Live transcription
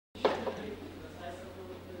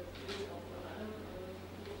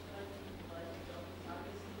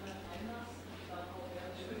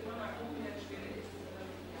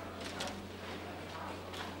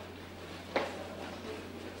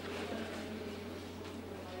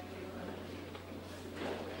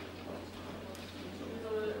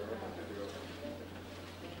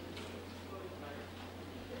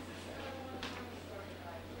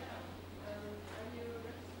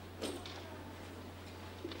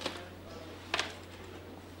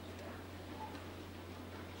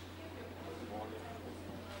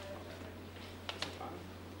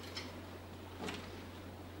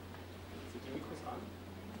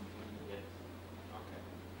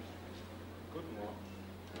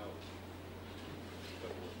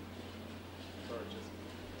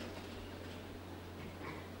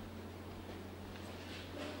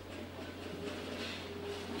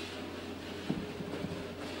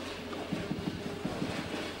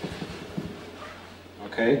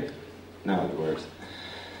Okay, now it works.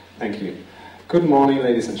 Thank you. Good morning,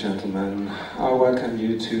 ladies and gentlemen. I welcome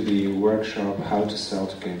you to the workshop How to Sell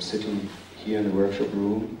to GAMESCITY here in the workshop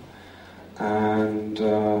room. And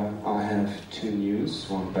I have two news,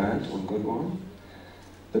 one bad, one good one.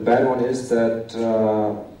 The bad one is that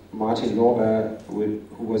Martin Lorber,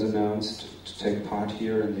 who was announced to take part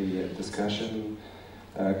here in the discussion,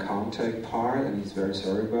 can't take part, and he's very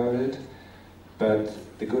sorry about it. But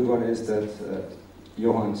the good one is that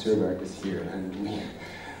Johan Sjöberg is here, and we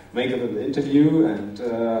make a little interview, and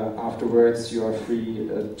afterwards you are free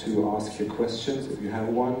to ask your questions if you have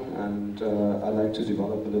one, and I'd like to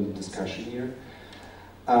develop a little discussion here.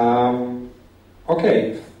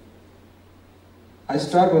 Okay, I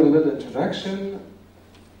start with a little introduction.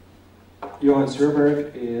 Johan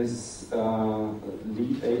Sjöberg is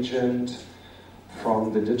lead agent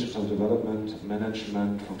from the Digital Development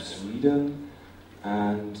Management from Sweden,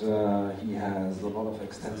 and he has a lot of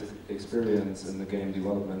extensive experience in the game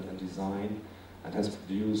development and design, and has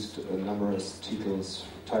produced numerous titles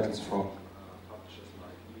from publishers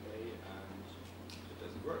like EA, and it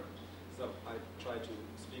doesn't work. So I try to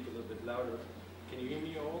speak a little bit louder. Can you hear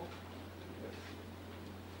me all?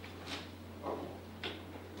 Oh.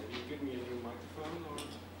 Maybe you give me a new microphone, or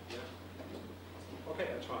yeah. Okay,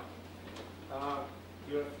 I'll try.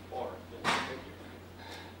 You have order. Yeah, thank you.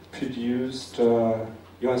 Produced,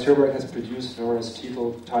 Johan Sjöberg has produced numerous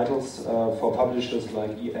titles for publishers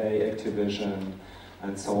like EA, Activision,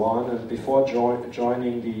 and so on. And before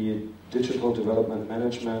joining the Digital Development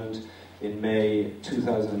Management in May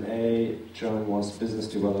 2008, Johan was the business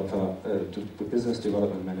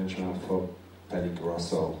development manager for Pelli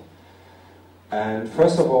Grosso. And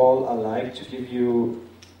first of all, I'd like to give you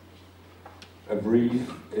a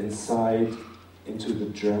brief insight into the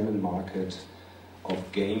German market of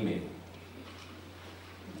gaming,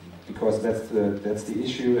 because that's the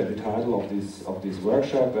issue and the title of this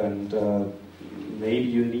workshop, and maybe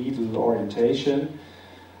you need an orientation.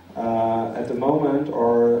 At the moment,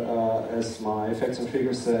 or as my facts and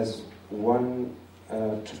figures says,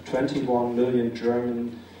 21 million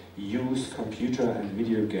German use computer and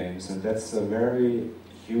video games, and that's a very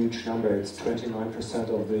huge number. It's 29%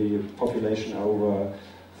 of the population over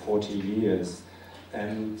 40 years.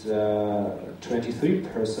 And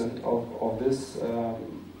 23% of this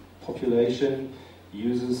population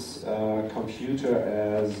uses computer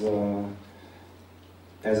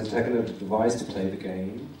as a technical device to play the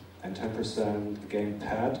game, and 10%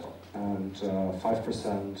 gamepad, and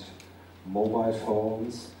 5% mobile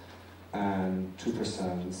phones, and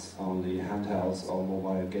 2% only handhelds or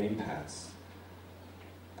mobile gamepads.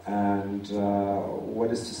 And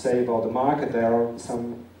what is to say about the market? There are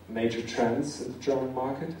some major trends in the German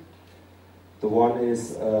market. The one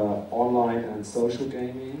is online and social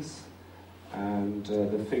gamings, and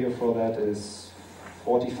the figure for that is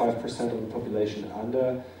 45% of the population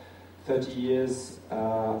under 30 years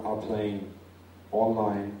are playing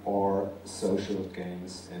online or social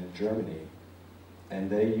games in Germany. And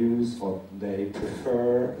they use, or they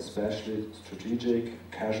prefer, especially strategic,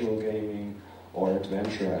 casual gaming or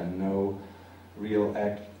adventure, and no real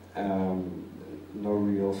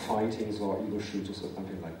fightings or ego shooters or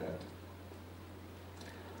something like that.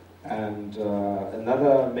 And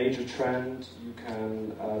another major trend you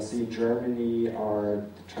can see in Germany are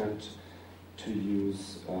the trend to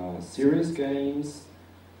use serious games,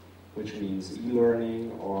 which means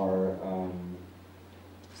e-learning or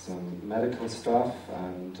some medical stuff,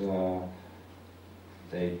 and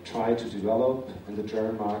they try to develop in the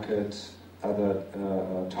German market other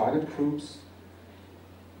target groups,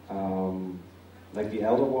 like the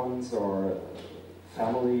elder ones, or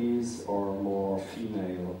families, or more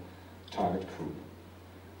female target group.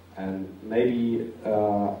 And maybe,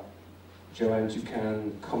 Johan, you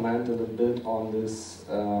can comment a little bit on this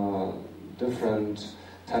different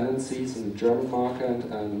tendencies in the German market,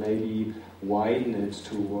 and maybe widen it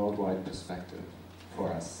to a worldwide perspective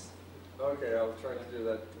for us. Okay, I'll try to do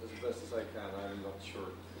that as best as I can. I'm not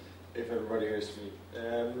sure if everybody hears me.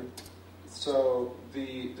 So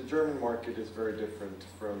the German market is very different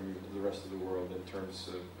from the rest of the world in terms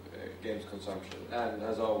of games consumption, and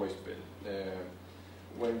has always been.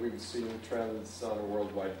 When we've seen trends on a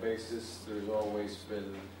worldwide basis, there's always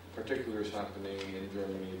been particulars happening in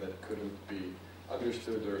Germany that couldn't be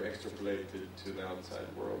understood or extrapolated to the outside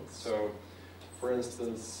world. So, for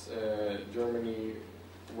instance, Germany,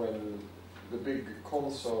 when the big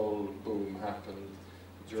console boom happened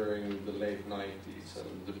during the late 90s,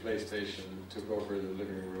 and the PlayStation took over the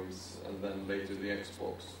living rooms, and then later the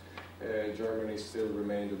Xbox, Germany still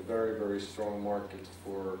remained a very, very strong market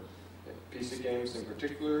for PC games in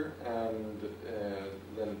particular, and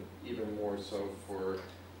then even more so for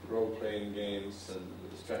role-playing games and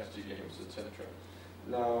strategy games, etc.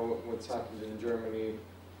 Now, what's happened in Germany,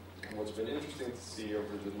 and what's been interesting to see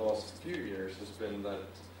over the last few years has been that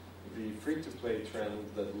the free-to-play trend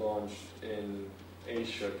that launched in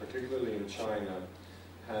Asia, particularly in China,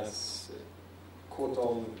 has caught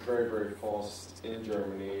on very, very fast in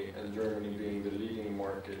Germany, and Germany being the leading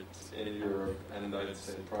market in Europe, and I'd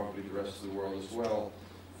say probably the rest of the world as well,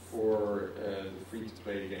 for the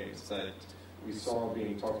free-to-play games that we saw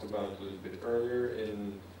being talked about a little bit earlier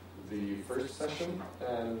in the first session.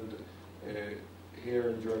 And here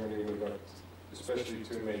in Germany we've got especially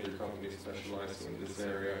two major companies specializing in this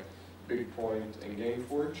area, BigPoint and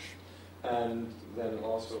Gameforge, and then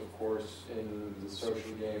also of course in the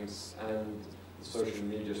social games and the social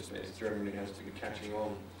media space, Germany has been catching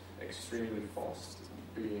on extremely fast,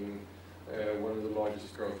 being one of the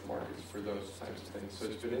largest growth markets for those types of things. So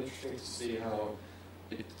it's been interesting to see how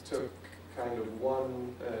it took kind of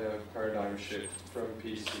one paradigm shift from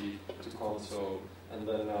PC to console, and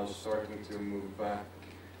then now starting to move back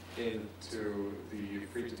into the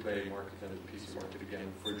free-to-play market and the PC market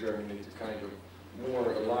again, for Germany to kind of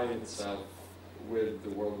more align itself with the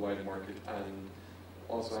worldwide market, and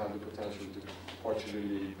also have the potential to partially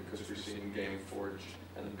lead, because we're seeing Gameforge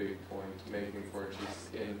and BigPoint making purchases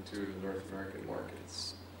into the North American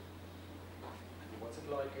markets. What's it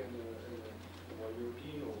like in a more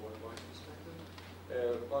European or worldwide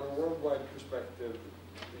perspective? On a worldwide perspective,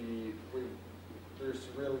 there's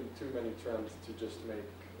really too many trends to just make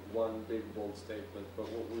one big bold statement, but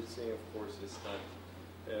what we're seeing of course is that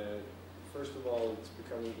first of all, it's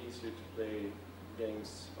becoming easier to play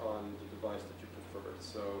games on the device that you prefer.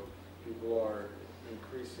 So people are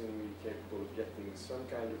increasingly capable of getting some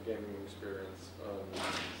kind of gaming experience on,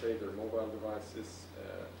 say, their mobile devices,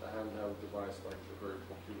 a handheld device like the very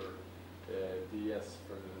popular DS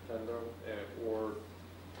from Nintendo, or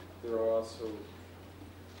there are also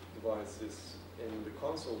devices in the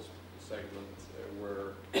consoles segment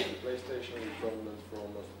where the PlayStation was dominant for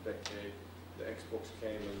almost a decade. The Xbox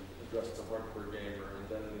came and addressed the hardcore gamer, and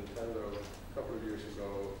then Nintendo, a couple of years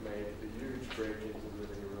ago, made a huge break into the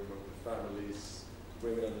living room of the families,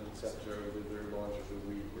 women, etc., with their launch of the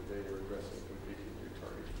Wii, where they were addressing a completely new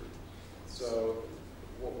target group. So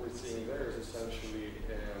what we're seeing there is essentially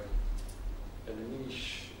a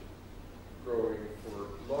niche growing, for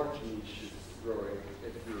large niches growing,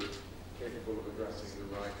 if you're capable of addressing the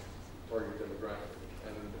right target demographic.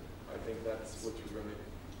 And I think that's what you're going to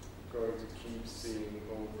keep seeing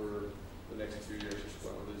over the next few years as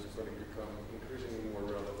well. It's going to become increasingly more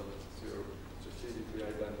relevant to strategically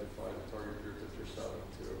identify the target group that you're selling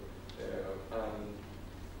to and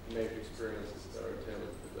make experiences that are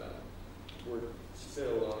tailored for that. We're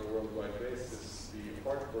still, on a worldwide basis, the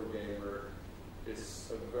hardcore gamer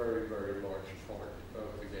is a very, very large part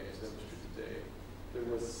of the games industry today. There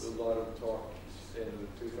was a lot of talk in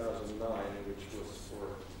 2009, which was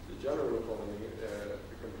for the general economy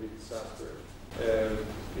a complete disaster.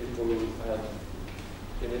 People had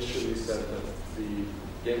initially said that the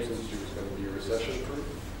games industry was going to be recession-proof.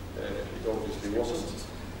 It obviously wasn't.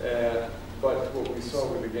 But what we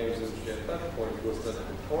saw with the games industry at that point was that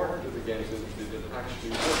the part of the games industry that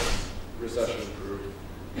actually was recession-proof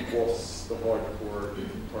was the hardcore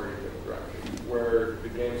target demographic, where the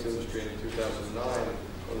games industry in 2009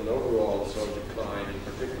 on an overall saw a decline,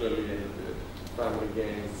 particularly in the family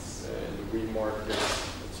games, in the Wii market,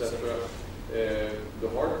 etc. The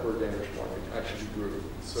hardcore gamers market actually grew.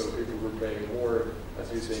 So people were playing more, as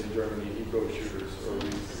we say in Germany, ego shooters, or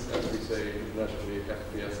as we say internationally,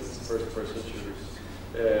 FPSs, first-person shooters.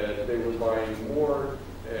 They were buying more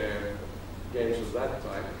games of that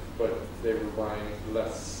type, but they were buying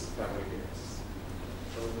less family games.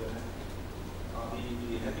 So are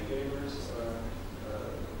the heavy gamers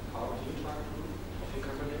part of the entire group of your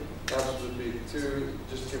company? Absolutely. To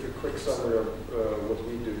just give a quick summary of what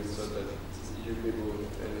we do, so that you people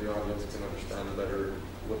in the audience can understand better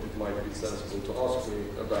what it might be sensible to ask me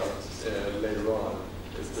about later on,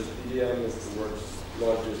 is that DDM is the world's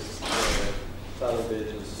largest talent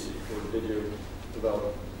agency for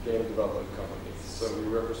game development companies. So we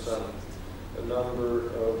represent a number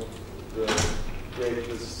of the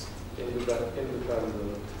greatest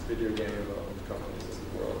independent video game development companies in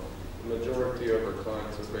the world. The majority of our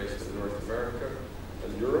clients are based in North America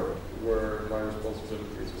and Europe, where my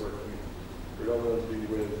responsibility is working predominantly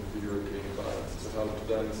with the European clients to help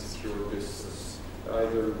them secure business,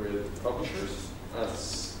 either with publishers,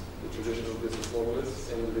 as the traditional business model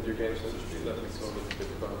is in the video games industry that we saw a little bit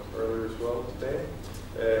about earlier as well today,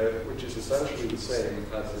 which is essentially the same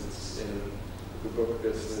as it's in the book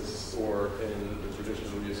business or in the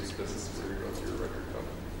traditional music business where you go to your record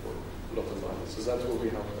company for a lot of money. So that's what we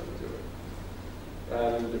help them do.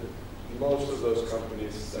 And most of those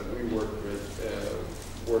companies that we work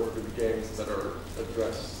with games that are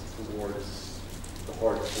addressed towards the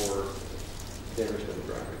hardcore gamers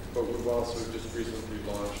demographic. But we've also just recently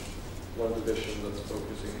launched one division that's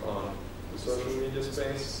focusing on the social media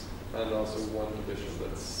space, and also one division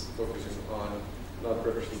that's focusing on not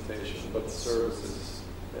representation, but services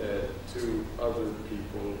to other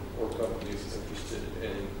people or companies interested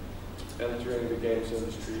in entering the games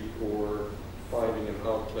industry or finding an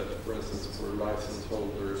outlet, for instance, for license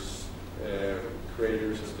holders,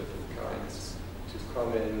 creators of different kinds, to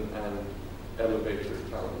come in and elevate their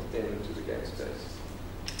talent into the game space.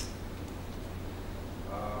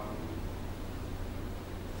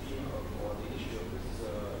 The issue of this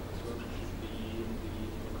workshop should be the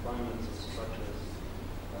requirements such as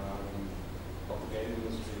of the game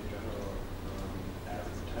industry in general as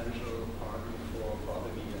a potential partner for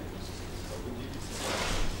other media industries. So would you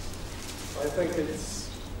I think there's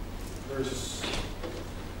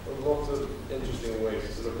a lot of interesting ways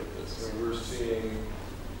to look at this. And we're seeing,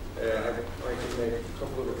 I can make a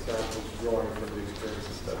couple of examples drawing from the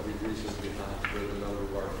experiences that we've recently had with a number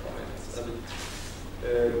of our clients. And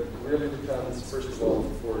it really depends, first of all,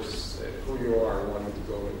 of course, who you are wanting to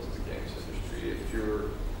go into the games industry. If you're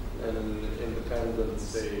an independent,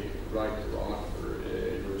 say, writer, author,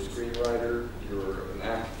 you're a screenwriter, you're an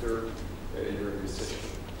actor, you're a musician.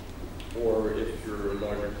 Or if you're a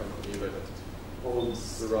larger company that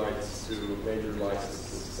holds the rights to major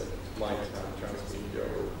licenses that might have transmedia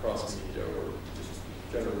or cross-media or just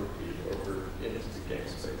general appeal over into the game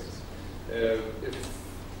space. If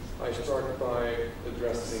I start by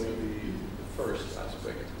addressing the first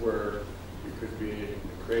aspect, where you could be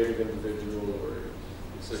a creative individual or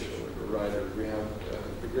a musician or a writer, we have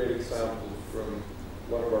a great example from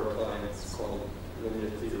one of our clients called Linear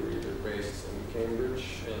Theory. They're based in Cambridge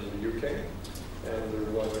in the UK, and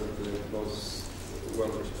they're one of the most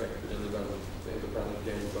well-respected independent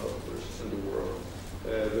game developers in the world.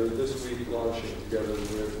 They're this week launching together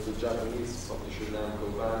with the Japanese publisher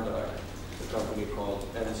Namco Bandai a company called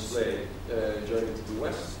Enslaved, Journey to the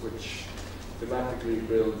West, which thematically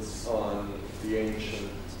builds on the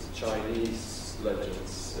ancient Chinese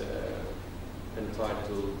legends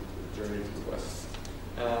entitled Journey to the West.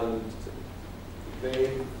 And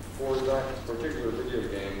they, for that particular video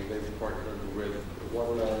game, they've partnered with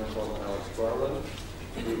one man called Alex Garland,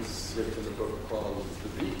 who's written a book called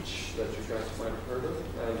The Beach that you guys might have heard of,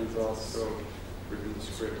 and he's also written the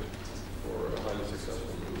script for a highly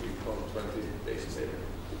successful movie called 20 Days Later.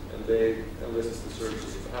 And they enlisted the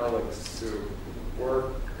services of Alex to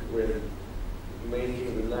work with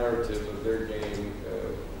making the narrative of their game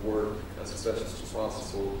work as best as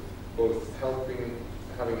possible, both having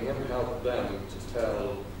him help them to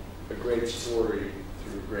tell a great story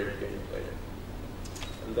through great gameplay.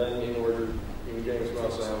 And then in games we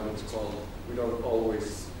also have what's called, we don't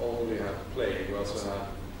always only have play, we also have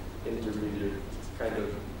intermediate kind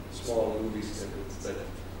of small movie snippets that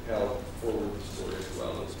help forward the story as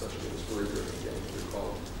well, especially in story-driven games they're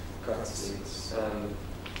called cutscenes. And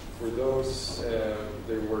for those,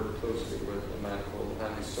 they work closely with a man called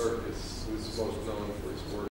Andy Serkis, who's most known for his work